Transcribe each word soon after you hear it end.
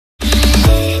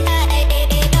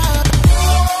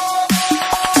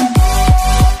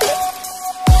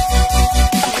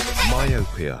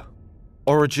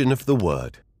Origin of the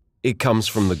word. It comes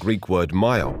from the Greek word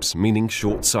myops, meaning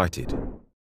short-sighted.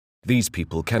 These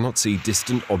people cannot see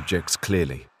distant objects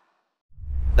clearly.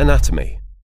 Anatomy.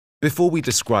 Before we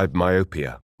describe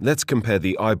myopia, let's compare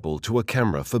the eyeball to a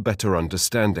camera for better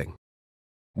understanding.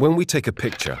 When we take a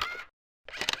picture,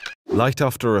 light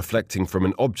after reflecting from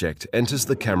an object enters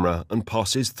the camera and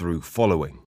passes through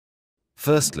following.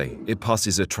 Firstly, it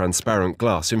passes a transparent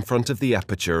glass in front of the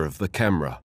aperture of the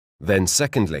camera. Then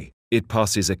secondly, it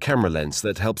passes a camera lens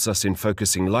that helps us in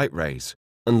focusing light rays.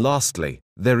 And lastly,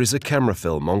 there is a camera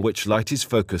film on which light is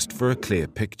focused for a clear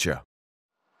picture.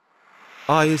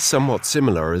 Eye is somewhat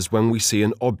similar as when we see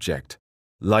an object.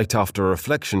 Light after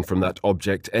reflection from that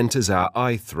object enters our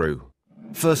eye through.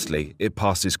 Firstly, it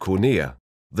passes cornea,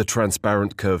 the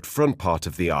transparent curved front part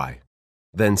of the eye.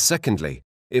 Then secondly,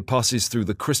 it passes through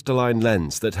the crystalline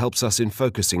lens that helps us in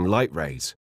focusing light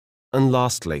rays. And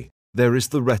lastly, there is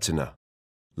the retina.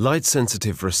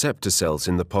 Light-sensitive receptor cells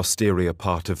in the posterior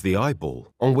part of the eyeball,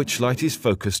 on which light is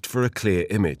focused for a clear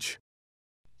image.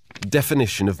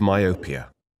 Definition of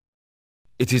myopia.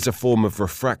 It is a form of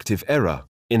refractive error,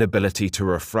 inability to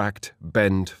refract,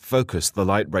 bend, focus the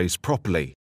light rays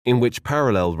properly, in which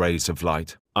parallel rays of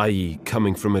light, i.e.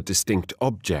 coming from a distinct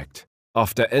object,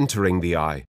 after entering the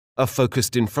eye, are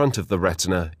focused in front of the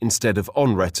retina instead of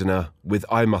on retina with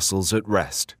eye muscles at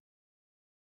rest.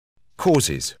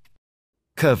 Causes.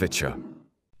 Curvature.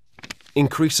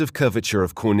 Increase of curvature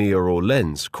of cornea or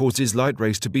lens causes light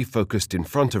rays to be focused in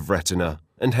front of retina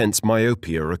and hence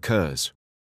myopia occurs.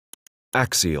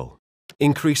 Axial.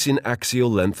 Increase in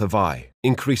axial length of eye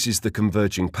increases the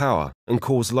converging power and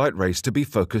cause light rays to be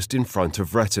focused in front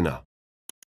of retina.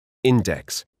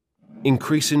 Index.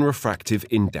 Increase in refractive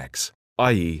index,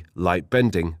 i.e. light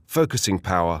bending, focusing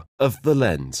power of the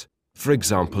lens, for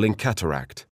example in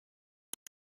cataract.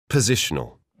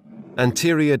 Positional.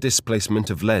 Anterior displacement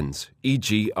of lens,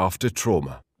 e.g. after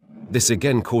trauma. This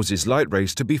again causes light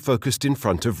rays to be focused in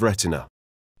front of retina.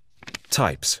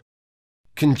 Types.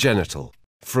 Congenital,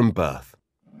 from birth.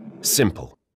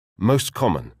 Simple, most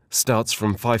common, starts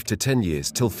from 5 to 10 years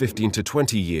till 15 to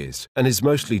 20 years and is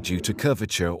mostly due to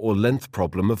curvature or length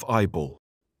problem of eyeball.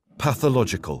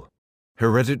 Pathological,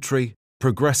 hereditary,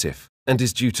 progressive, and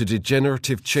is due to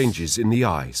degenerative changes in the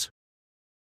eyes.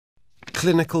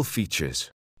 Clinical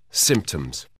features.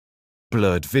 Symptoms.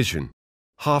 Blurred vision,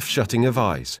 half-shutting of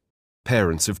eyes,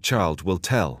 parents of child will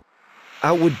tell.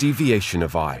 Outward deviation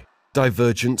of eye,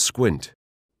 divergent squint.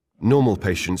 Normal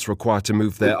patients require to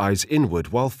move their eyes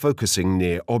inward while focusing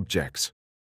near objects.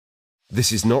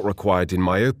 This is not required in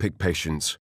myopic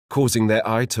patients, causing their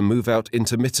eye to move out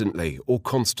intermittently or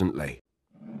constantly.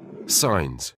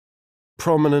 Signs.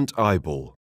 Prominent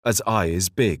eyeball, as eye is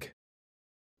big.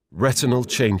 Retinal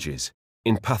changes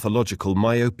in pathological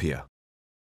myopia.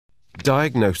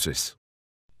 Diagnosis.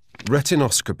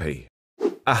 Retinoscopy,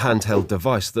 a handheld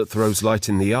device that throws light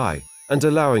in the eye and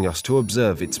allowing us to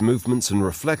observe its movements and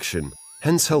reflection,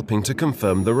 hence helping to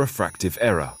confirm the refractive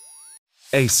error.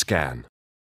 A-scan,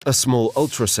 a small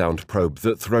ultrasound probe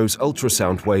that throws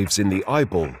ultrasound waves in the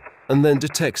eyeball and then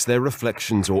detects their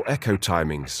reflections or echo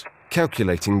timings,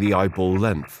 calculating the eyeball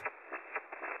length.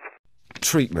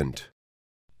 Treatment.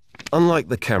 Unlike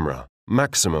the camera,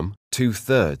 maximum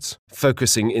 2/3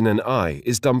 focusing in an eye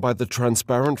is done by the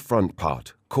transparent front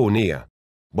part, cornea,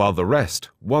 while the rest,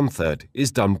 1/3, is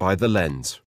done by the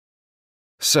lens.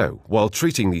 So, while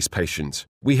treating these patients,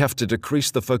 we have to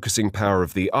decrease the focusing power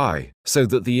of the eye so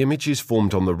that the image is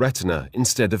formed on the retina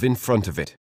instead of in front of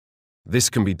it. This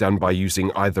can be done by using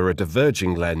either a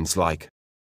diverging lens like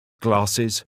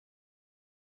glasses,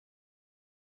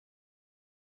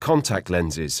 contact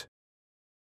lenses,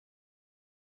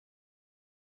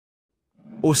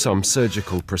 or some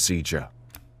surgical procedure.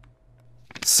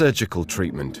 Surgical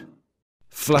treatment.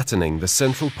 Flattening the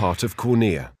central part of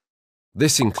cornea.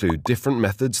 This includes different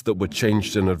methods that were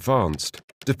changed and advanced,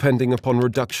 depending upon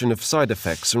reduction of side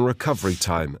effects and recovery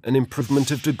time and improvement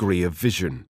of degree of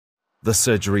vision. The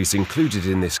surgeries included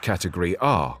in this category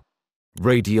are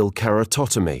radial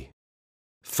keratotomy,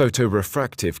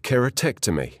 photorefractive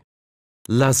keratectomy,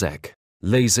 LASIK,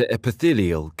 laser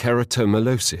epithelial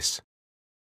keratomylosis,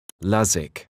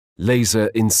 LASIK, laser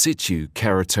in situ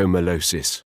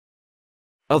keratomylosis.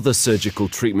 Other surgical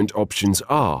treatment options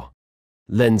are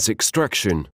lens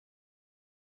extraction,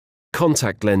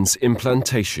 contact lens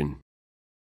implantation,